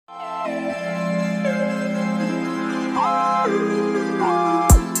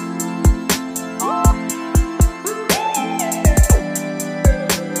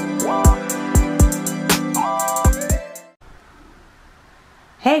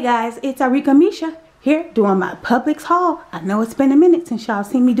Hey guys, it's Arickamisha here doing my Publix haul. I know it's been a minute since y'all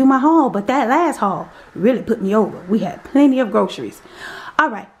seen me do my haul, but that last haul really put me over. We had plenty of groceries.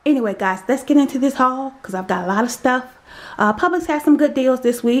 Alright, anyway guys, let's get into this haul because I've got a lot of stuff. Publix has some good deals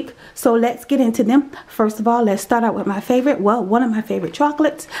this week, so let's get into them. First of all, let's start out with my favorite, well, one of my favorite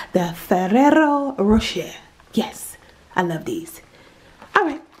chocolates, the Ferrero Rocher. Yes, I love these.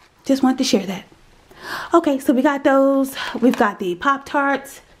 Alright, just wanted to share that. Okay, so we got those. We've got the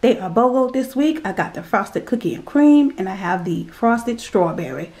Pop-Tarts. They are BOGO this week. I got the frosted cookie and cream, and I have the frosted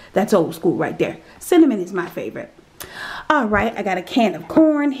strawberry. That's old school right there. Cinnamon is my favorite. Alright, I got a can of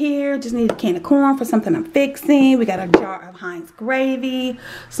corn here. Just need a can of corn for something I'm fixing. We got a jar of Heinz gravy.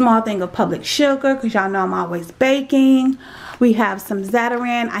 Small thing of Publix sugar, because y'all know I'm always baking. We have some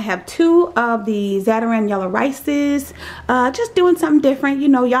Zatarain. I have 2 of the Zatarain yellow rices. Just doing something different. You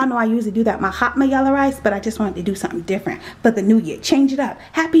know, y'all know I usually do that my hot yellow rice, but I just wanted to do something different for the new year. Change it up.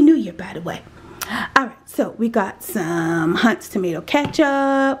 Happy New Year, by the way. Alright, so we got some Hunt's tomato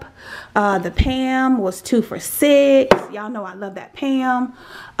ketchup. The Pam was 2 for $6. Y'all know I love that Pam.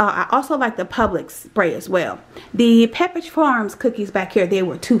 I also like the Publix spray as well. The Pepperidge Farms cookies back here, they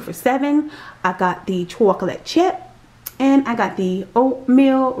were 2 for $7. I got the chocolate chip. And I got the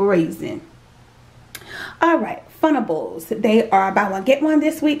oatmeal raisin. Alright, Funables. They are buy one get one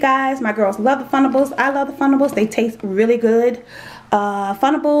this week, guys. My girls love the Funables. I love the Funables. They taste really good.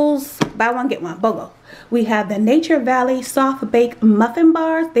 Funables, buy one get one, BOGO. We have the Nature Valley soft baked muffin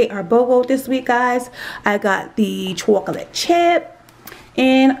bars. They are BOGO this week, guys. I got the chocolate chip.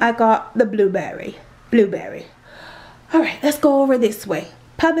 And I got the blueberry. Alright, let's go over this way.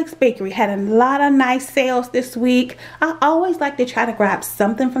 Publix Bakery had a lot of nice sales this week. I always like to try to grab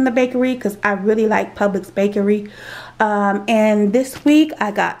something from the bakery because I really like Publix Bakery. And this week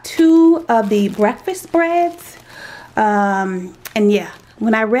I got 2 of the breakfast spreads. And yeah,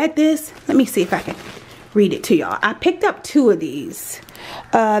 when I read this, let me see if I can read it to y'all. I picked up 2 of these.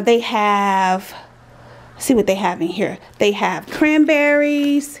 They have, let's see what they have in here. They have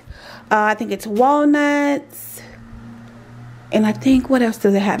cranberries. I think it's walnuts. And I think, what else do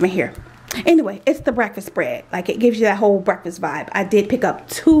they have in here? Anyway, it's the breakfast spread. Like, it gives you that whole breakfast vibe. I did pick up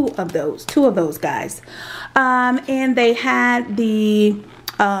 2 of those guys. And they had the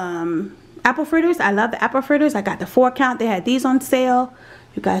apple fritters. I love the apple fritters. I got the 4 count. They had these on sale.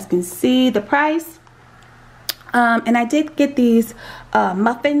 You guys can see the price. And I did get these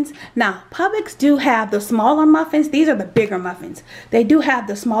muffins. Now, Publix do have the smaller muffins. These are the bigger muffins. They do have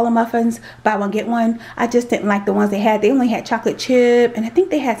the smaller muffins, buy one get one. I just didn't like the ones they had. They only had chocolate chip, and I think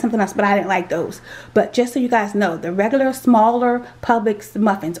they had something else, but I didn't like those. But just so you guys know, the regular smaller Publix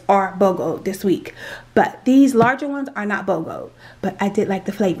muffins are BOGO this week. But these larger ones are not BOGO. But I did like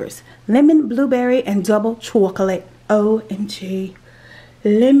the flavors. Lemon, blueberry, and double chocolate. OMG.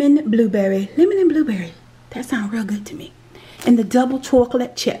 Lemon and blueberry. That sounds real good to me. And the double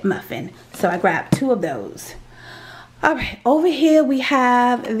chocolate chip muffin. So I grabbed 2 of those. Alright, over here we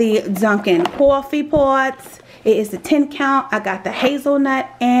have the Dunkin' coffee pots. It is the 10 count. I got the hazelnut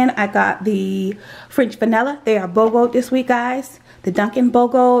and I got the French vanilla. They are BOGO this week, guys. The Dunkin'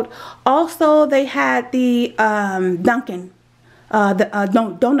 BOGO. Also, they had the Dunkin'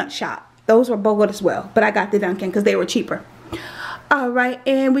 donut shop. Those were BOGO as well. But I got the Dunkin' because they were cheaper. Alright,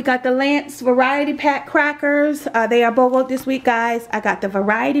 and we got the Lance Variety Pack crackers. They are BOGO this week, guys. I got the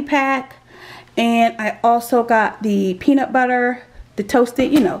Variety Pack. And I also got the peanut butter, the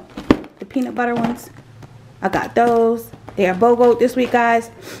toasted, you know, the peanut butter ones. I got those. They are BOGO this week,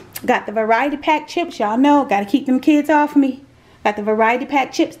 guys. Got the Variety Pack chips. Y'all know, got to keep them kids off me. Got the Variety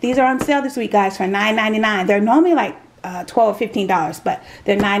Pack chips. These are on sale this week, guys, for $9.99. They're normally like $12 or $15, but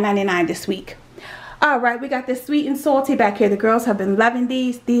they're $9.99 this week. Alright, we got this sweet and salty back here. The girls have been loving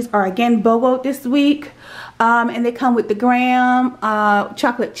these. These are again BOGO this week. And they come with the graham,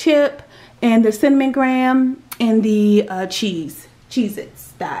 chocolate chip, and the cinnamon graham, and the Cheez-It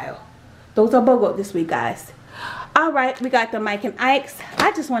style. Those are BOGO this week, guys. Alright, we got the Mike and Ike's.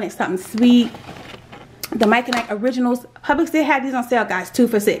 I just wanted something sweet. The Mike and Ike Originals. Publix did have these on sale, guys, 2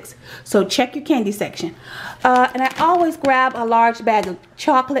 for $6. So check your candy section. And I always grab a large bag of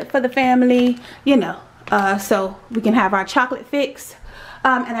chocolate for the family, you know, so we can have our chocolate fix.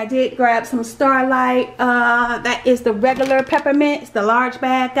 And I did grab some Starlight. That is the regular peppermint. It's the large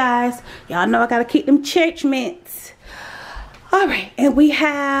bag, guys. Y'all know I gotta keep them church mints. All right, and we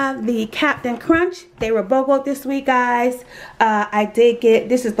have the Captain Crunch. They were BOGO this week, guys. I did get,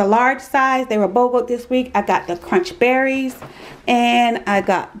 this is the large size. They were BOGO this week. I got the Crunch Berries, and I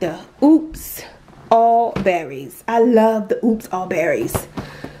got the Oops All Berries. I love the Oops All Berries.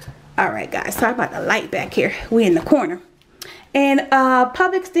 All right, guys, sorry about the light back here. We in the corner. And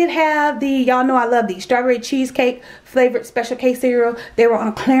Publix did have the, y'all know I love these strawberry cheesecake flavored Special K cereal. They were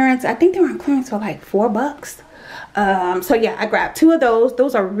on clearance. I think they were on clearance for like $4. So yeah, I grabbed 2 of those.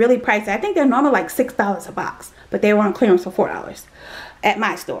 Those are really pricey. I think they're normally like $6 a box, but they were on clearance for $4 at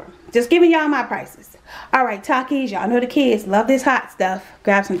my store. Just giving y'all my prices. All right, Takis, y'all know the kids love this hot stuff.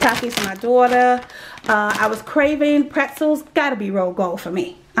 Grab some Takis for my daughter. I was craving pretzels. Gotta be Roll Gold for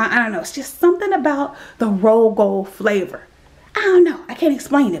me. I don't know, it's just something about the Roll Gold flavor. I don't know, I can't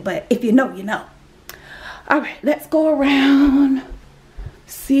explain it, but if you know, you know. All right, let's go around.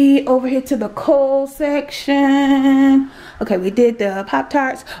 See over here to the coal section. Okay, we did the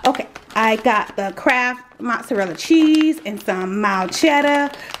Pop-Tarts. Okay, I got the Kraft mozzarella cheese and some mild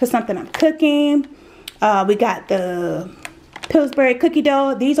cheddar for something I'm cooking. We got the Pillsbury cookie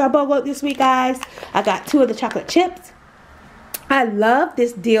dough. These are BOGO this week, guys. I got 2 of the chocolate chips. I love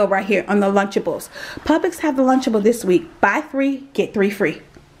this deal right here on the Lunchables. Publix have the Lunchable this week. Buy 3, get 3 free.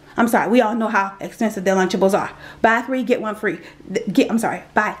 I'm sorry, we all know how expensive the Lunchables are. Buy 3, get 1 free.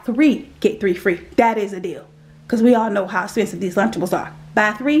 Buy 3, get 3 free. That is a deal. Because we all know how expensive these Lunchables are.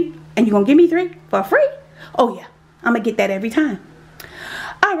 Buy 3, and you're going to give me 3 for free? Oh yeah, I'm going to get that every time.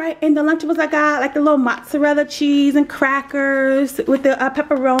 Alright, and the Lunchables I got, like the little mozzarella cheese and crackers with the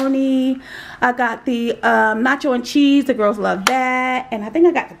pepperoni. I got the nacho and cheese. The girls love that. And I think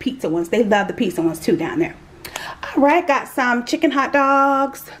I got the pizza ones. They love the pizza ones too down there. Alright, got some chicken hot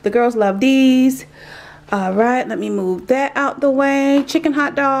dogs. The girls love these. Alright, let me move that out the way. Chicken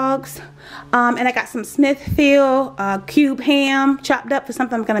hot dogs. And I got some Smithfield cube ham chopped up for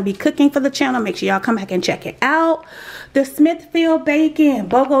something I'm going to be cooking for the channel. Make sure y'all come back and check it out. The Smithfield bacon,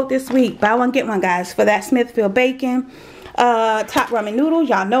 BOGO this week. Buy 1, get 1, guys, for that Smithfield bacon. Top ramen noodles.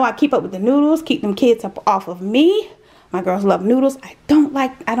 Y'all know I keep up with the noodles. Keep them kids up off of me. My girls love noodles. I don't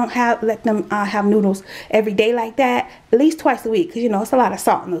let them have noodles every day like that. At least twice a week, because you know it's a lot of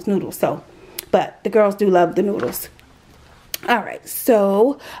salt in those noodles. So, but the girls do love the noodles. Alright,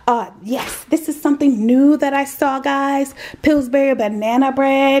 so yes, this is something new that I saw, guys. Pillsbury banana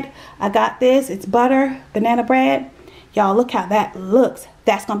bread. I got this. It's butter banana bread. Y'all look how that looks.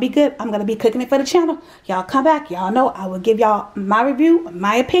 That's gonna be good. I'm gonna be cooking it for the channel. Y'all come back. Y'all know I will give y'all my review,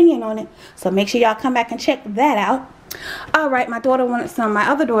 my opinion on it. So make sure y'all come back and check that out. Alright, my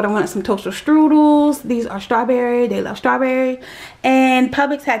other daughter wanted some toaster strudels. These are strawberry. They love strawberry. And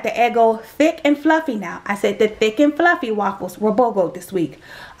Publix had the Eggo thick and fluffy now. I said the thick and fluffy waffles were BOGO this week.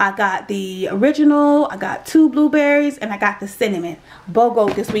 I got the original, I got 2 blueberries, and I got the cinnamon.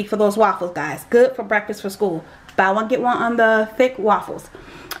 BOGO this week for those waffles, guys. Good for breakfast for school. Buy 1, get 1 on the thick waffles.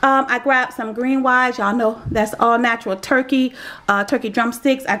 I grabbed some green wise. Y'all know that's all natural turkey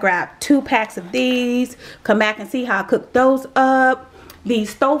drumsticks. I grabbed 2 packs of these. Come back and see how I cook those up.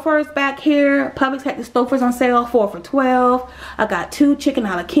 These Stouffer's back here. Publix had the Stouffer's on sale, 4 for $12. I got 2 chicken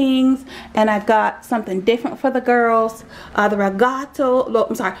a la kings, and I got something different for the girls. The rigatoni,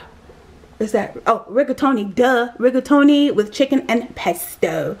 rigatoni with chicken and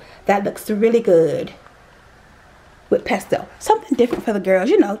pesto. That looks really good. With pesto. Something different for the girls,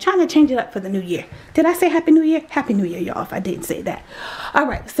 you know, trying to change it up for the new year. Did I say Happy New Year? Happy New Year, y'all, if I didn't say that.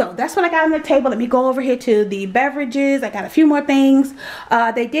 Alright, so that's what I got on the table. Let me go over here to the beverages. I got a few more things.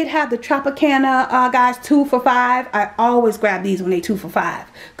 They did have the Tropicana, guys, 2 for $5. I always grab these when they 2 for $5.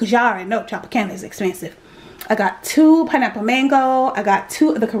 Because y'all already know Tropicana is expensive. I got 2 pineapple mango. I got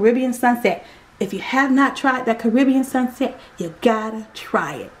 2 of the Caribbean Sunset. If you have not tried that Caribbean Sunset, you gotta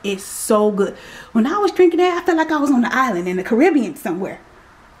try it. It's so good. When I was drinking that, I felt like I was on the island in the Caribbean somewhere.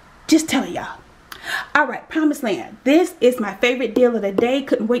 Just telling y'all. Alright, Promised Land. This is my favorite deal of the day.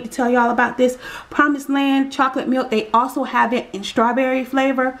 Couldn't wait to tell y'all about this. Promised Land chocolate milk. They also have it in strawberry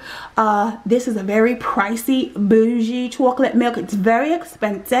flavor. This is a very pricey, bougie chocolate milk. It's very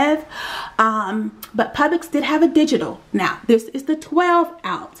expensive. But Publix did have a digital. Now, this is the 12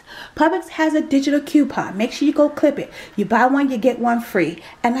 ounce. Publix has a digital coupon. Make sure you go clip it. You buy 1, you get 1 free.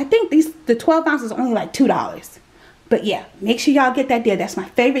 And I think the 12 ounce is only like $2. But yeah, make sure y'all get that deal. That's my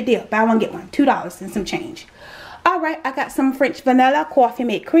favorite deal. Buy 1, get 1. $2 and some change. Alright, I got some French vanilla coffee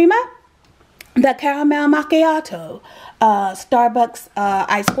mate creamer. The caramel macchiato. Starbucks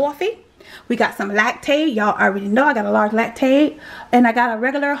iced coffee. We got some lactate. Y'all already know I got a large lactate. And I got a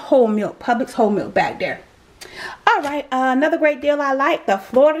regular whole milk. Publix whole milk back there. All right, another great deal I like, the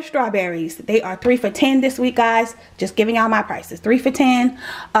Florida strawberries. They are 3 for $10 this week, guys. Just giving y'all my prices. 3 for $10.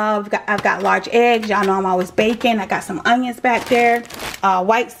 I've got large eggs. Y'all know I'm always baking. I got some onions back there.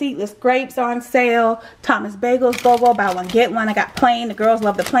 White seedless grapes are on sale. Thomas bagels, go buy one get one. I got plain. The girls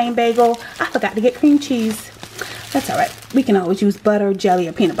love the plain bagel. I forgot to get cream cheese. That's all right. We can always use butter, jelly,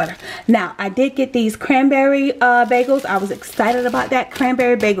 or peanut butter. Now, I did get these cranberry bagels. I was excited about that.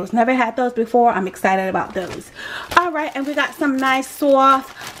 Cranberry bagels. Never had those before. I'm excited about those. All right, and we got some nice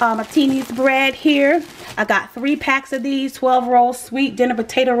soft martinis bread here. I got 3 packs of these, 12 rolls, sweet dinner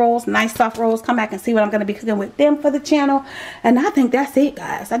potato rolls, nice soft rolls. Come back and see what I'm going to be cooking with them for the channel. And I think that's it,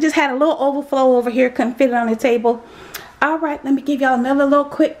 guys. I just had a little overflow over here. Couldn't fit it on the table. All right, let me give y'all another little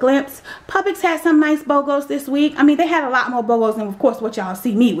quick glimpse. Publix had some nice BOGOs this week. I mean, they had a lot more BOGOs than, of course, what y'all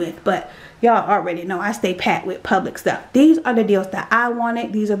see me with. But y'all already know I stay packed with Publix stuff. These are the deals that I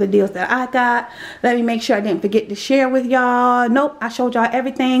wanted. These are the deals that I got. Let me make sure I didn't forget to share with y'all. Nope, I showed y'all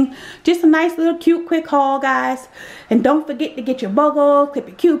everything. Just a nice little cute quick haul, guys. And don't forget to get your BOGOs, clip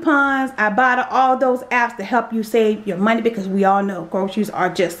your coupons, Ibotta, all those apps to help you save your money, because we all know groceries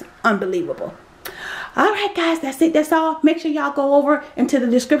are just unbelievable. Alright, guys, that's it. That's all. Make sure y'all go over into the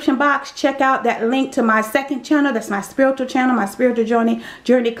description box. Check out that link to my second channel. That's my spiritual channel, my spiritual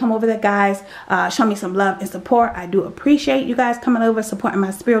journey. Come over there, guys. Show me some love and support. I do appreciate you guys coming over, supporting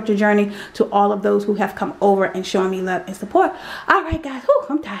my spiritual journey. To all of those who have come over and showing me love and support. Alright, guys. Whew,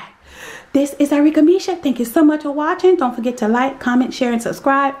 I'm tired. This is Arickamisha. Thank you so much for watching. Don't forget to like, comment, share, and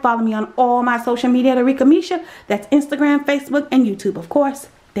subscribe. Follow me on all my social media at Arickamisha. That's Instagram, Facebook, and YouTube, of course.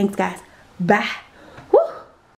 Thanks, guys. Bye.